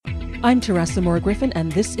I'm Teresa Moore Griffin,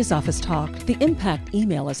 and this is Office Talk. The impact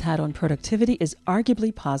email has had on productivity is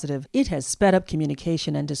arguably positive. It has sped up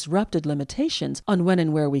communication and disrupted limitations on when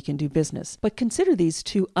and where we can do business. But consider these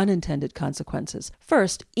two unintended consequences.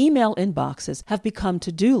 First, email inboxes have become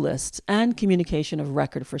to-do lists and communication of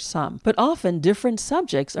record for some. But often, different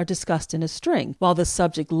subjects are discussed in a string, while the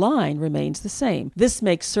subject line remains the same. This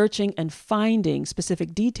makes searching and finding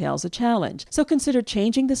specific details a challenge. So consider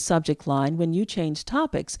changing the subject line when you change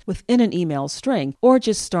topics within an email string, or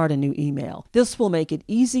just start a new email. This will make it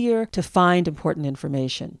easier to find important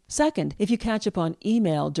information. Second, if you catch up on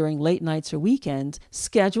email during late nights or weekends,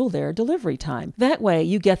 schedule their delivery time. That way,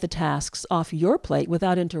 you get the tasks off your plate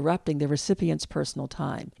without interrupting the recipient's personal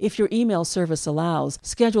time. If your email service allows,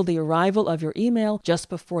 schedule the arrival of your email just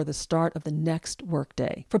before the start of the next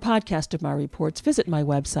workday. For podcast of my reports, visit my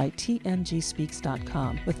website,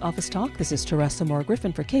 tmgspeaks.com. With Office Talk, this is Teresa Moore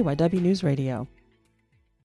Griffin for KYW News Radio.